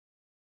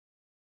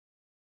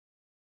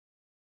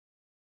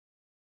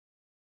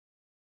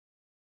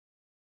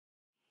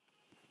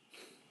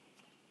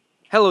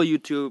Hello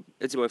YouTube,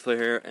 it's your boy Flare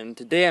here, and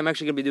today I'm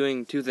actually going to be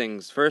doing two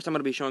things. First, I'm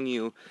going to be showing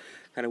you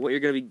kind of what you're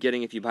going to be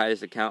getting if you buy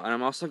this account, and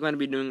I'm also going to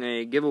be doing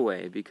a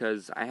giveaway,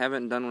 because I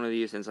haven't done one of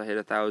these since I hit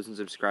 1,000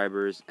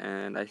 subscribers,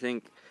 and I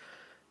think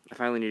I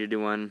finally need to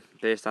do one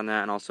based on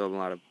that, and also a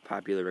lot of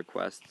popular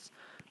requests.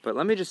 But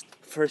let me just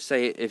first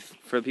say, if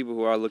for people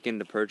who are looking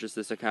to purchase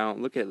this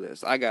account, look at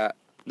this.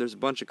 There's a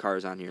bunch of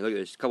cars on here. Look at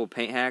this, a couple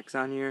paint hacks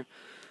on here,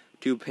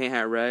 2 paint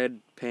hack red,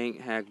 paint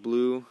hack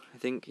blue, I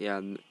think, yeah,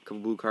 a couple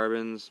blue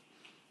carbons.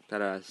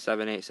 Got a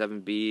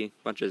 787B,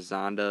 bunch of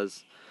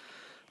Zondas.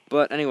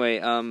 But anyway,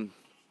 I'm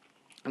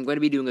going to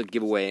be doing a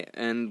giveaway.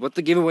 And what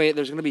the giveaway,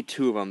 there's going to be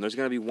two of them. There's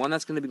going to be one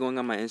that's going to be going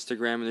on my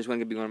Instagram, and there's going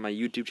to be going on my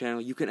YouTube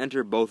channel. You can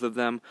enter both of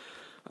them.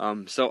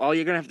 So all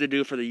you're going to have to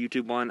do for the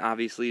YouTube one,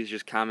 obviously, is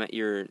just comment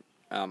your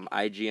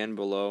IGN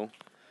below.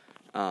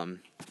 And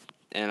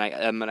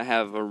I'm gonna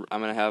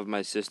have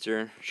my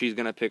sister. She's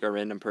gonna pick a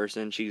random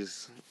person.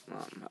 She's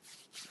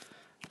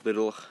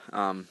little,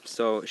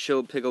 so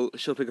she'll pick a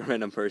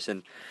random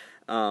person.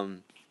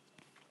 And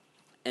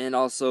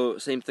also,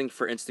 same thing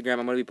for Instagram.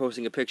 I'm going to be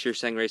posting a picture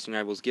saying Racing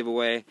Rivals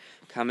giveaway.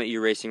 Comment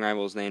your Racing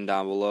Rivals name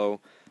down below.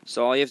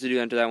 So all you have to do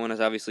to enter that one is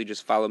obviously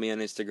just follow me on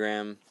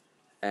Instagram.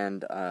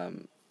 And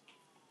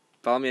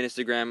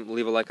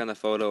leave a like on the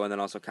photo, and then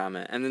also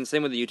comment. And then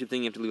same with the YouTube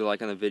thing, you have to leave a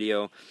like on the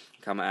video,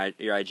 comment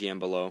your IGN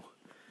below.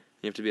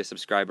 You have to be a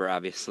subscriber,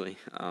 obviously.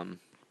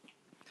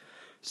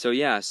 So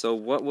yeah, so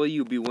what will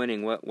you be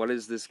winning? What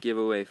is this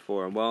giveaway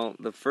for? Well,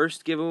 the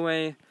first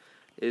giveaway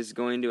is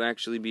going to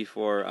actually be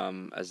for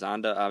a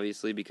Zonda,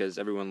 obviously, because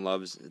everyone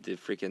loves the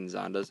freaking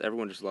Zondas.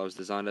 Everyone just loves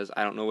the Zondas.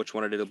 I don't know which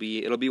one it'll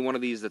be. It'll be one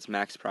of these that's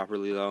maxed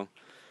properly, though.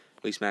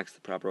 At least maxed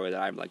the proper way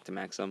that I'd like to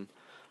max them.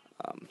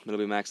 It'll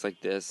be maxed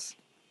like this.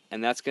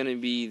 And that's going to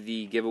be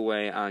the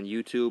giveaway on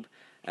YouTube.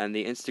 And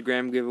the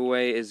Instagram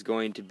giveaway is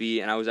going to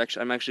be, and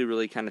I'm actually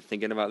really kind of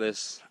thinking about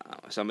this,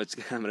 so I'm going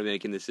to be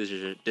making this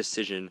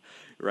decision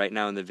right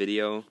now in the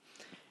video.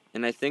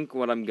 And I think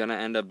what I'm going to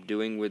end up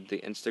doing with the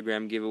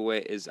Instagram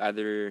giveaway is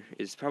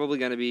probably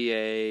going to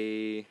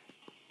be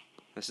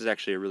this is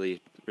actually a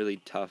really, really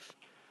tough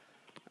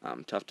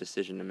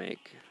decision to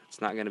make.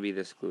 It's not going to be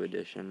this glue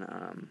edition.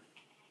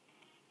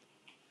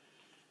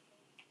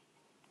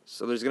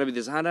 So there's going to be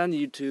this Honda on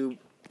YouTube.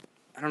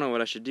 I don't know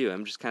what I should do.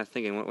 I'm just kind of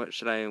thinking,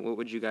 what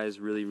would you guys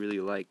really, really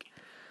like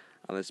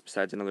on this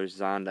besides another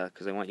Zonda?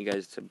 Because I want you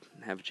guys to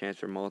have a chance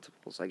for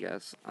multiples, I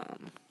guess.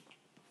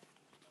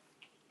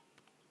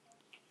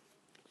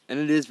 And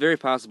it is very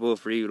possible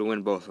for you to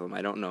win both of them.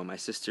 I don't know. My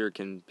sister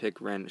can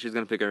pick random. She's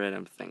going to pick a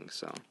random thing,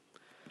 so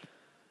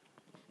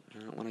I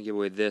don't want to give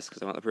away this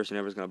because I want the person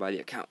whoever's going to buy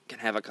the account can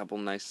have a couple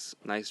nice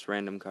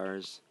random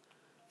cars.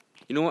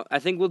 You know what? I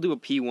think we'll do a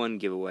P1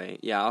 giveaway.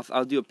 Yeah,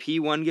 I'll do a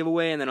P1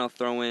 giveaway, and then I'll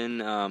throw in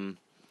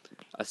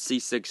a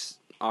C6R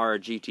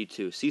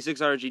GT2.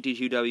 C6R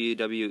GT2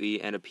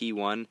 WWE and a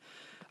P1.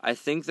 I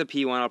think the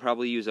P1 I'll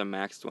probably use a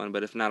maxed one,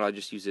 but if not, I'll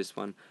just use this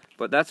one.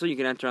 But that's what you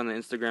can enter on the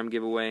Instagram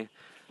giveaway.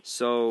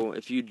 So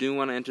if you do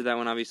want to enter that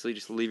one, obviously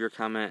just leave your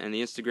comment. And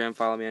the Instagram,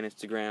 follow me on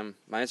Instagram.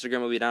 My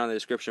Instagram will be down in the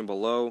description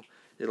below.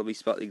 It'll be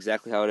spelled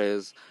exactly how it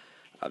is.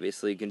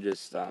 Obviously, you can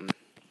just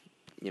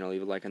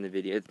leave a like on the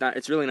video.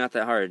 It's really not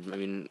that hard. I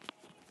mean,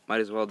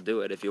 might as well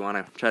do it if you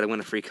want to try to win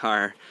a free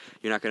car.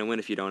 You're not going to win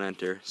if you don't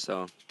enter.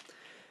 So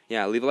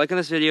yeah, leave a like on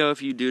this video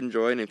if you do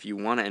enjoy, and if you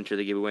want to enter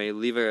the giveaway,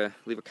 leave a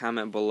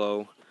comment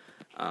below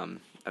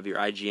of your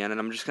IGN, and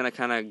I'm just going to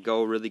kind of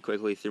go really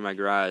quickly through my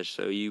garage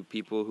so you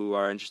people who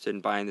are interested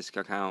in buying this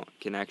account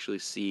can actually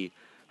see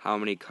how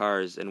many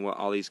cars and what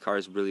all these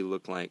cars really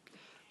look like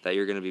that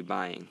you're going to be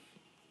buying.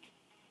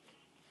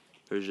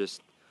 It's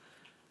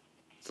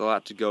a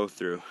lot to go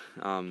through,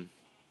 because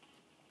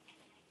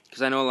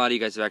I know a lot of you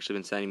guys have actually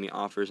been sending me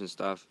offers and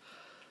stuff,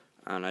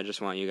 and I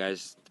just want you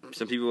guys,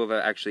 some people have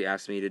actually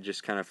asked me to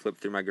just kind of flip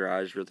through my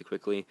garage really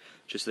quickly,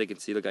 just so they can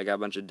see. Look, I got a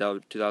bunch of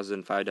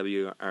 2005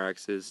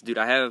 WRXs. Dude,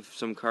 I have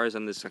some cars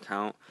on this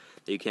account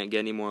that you can't get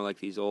anymore, like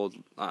these old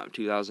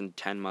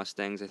 2010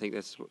 Mustangs. I think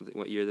that's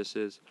what year this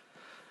is.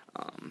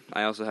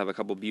 I also have a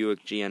couple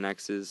Buick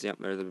GNXs. Yep,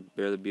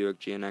 they're the Buick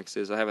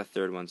GNXs. I have a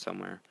third one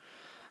somewhere.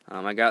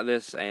 I got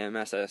this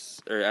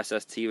AMSS or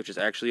SST, which is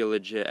actually a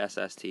legit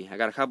SST. I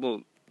got a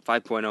couple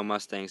 5.0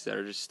 Mustangs that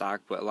are just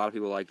stock, but a lot of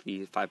people like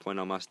the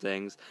 5.0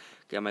 Mustangs.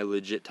 Got my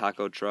legit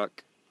taco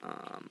truck.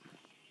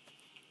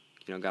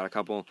 Got a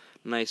couple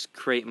nice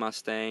crate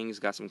Mustangs.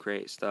 Got some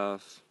crate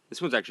stuff.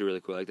 This one's actually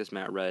really cool. I like this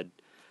matte red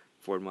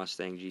Ford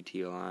Mustang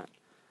GT a lot.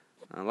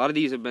 A lot of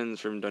these have been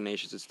from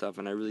donations and stuff,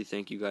 and I really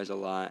thank you guys a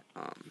lot.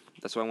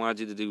 That's what I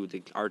wanted to do with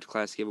the art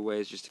class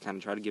giveaways, just to kind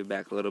of try to give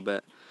back a little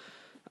bit.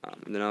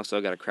 And then also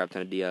I got a crap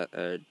ton of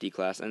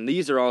D-Class. And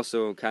these are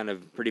also kind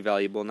of pretty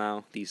valuable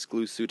now. These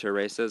glue Suter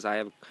races. I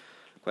have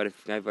like,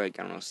 I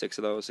don't know, 6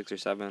 of those, 6 or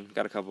 7.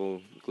 Got a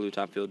couple glue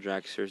top field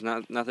dragsters.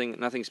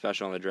 Nothing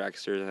special on the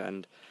dragsters.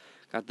 And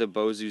got the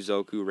Bozu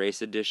Zoku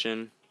Race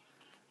Edition,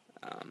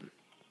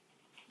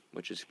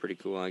 which is pretty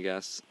cool, I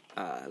guess.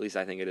 At least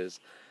I think it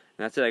is.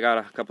 And that's it. I got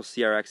a couple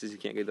CRXs. You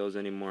can't get those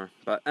anymore.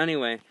 But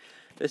anyway,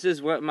 this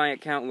is what my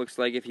account looks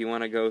like if you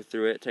want to go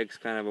through it. It takes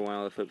kind of a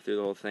while to flip through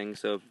the whole thing,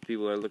 so if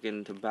people are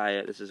looking to buy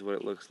it, this is what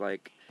it looks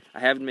like. I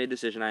haven't made a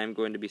decision. I am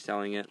going to be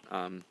selling it,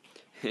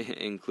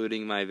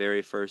 including my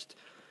very first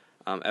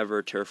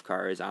ever turf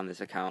car is on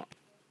this account.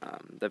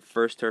 The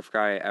first turf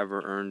car I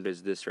ever earned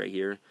is this right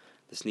here,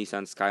 this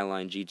Nissan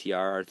Skyline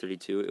GTR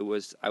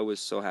R32. I was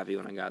so happy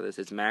when I got this.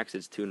 It's max,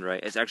 it's tuned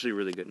right. It's actually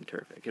really good in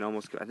turf. It can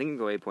almost go, I think it can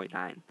go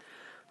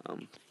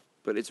 8.9.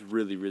 But it's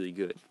really, really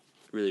good.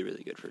 Really,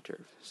 really good for turf.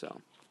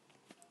 So,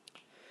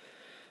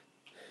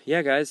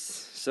 yeah, guys.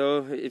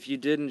 So, if you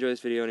did enjoy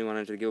this video and you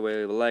wanted to give away,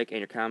 leave a like and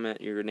your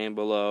comment, your name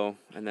below.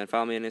 And then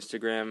follow me on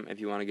Instagram if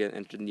you want to get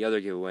entered in the other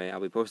giveaway.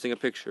 I'll be posting a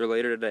picture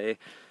later today.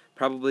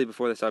 Probably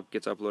before this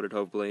gets uploaded,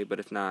 hopefully.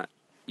 But if not,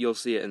 you'll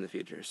see it in the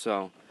future.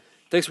 So,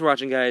 thanks for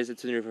watching, guys.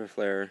 It's River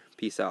Flare.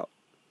 Peace out.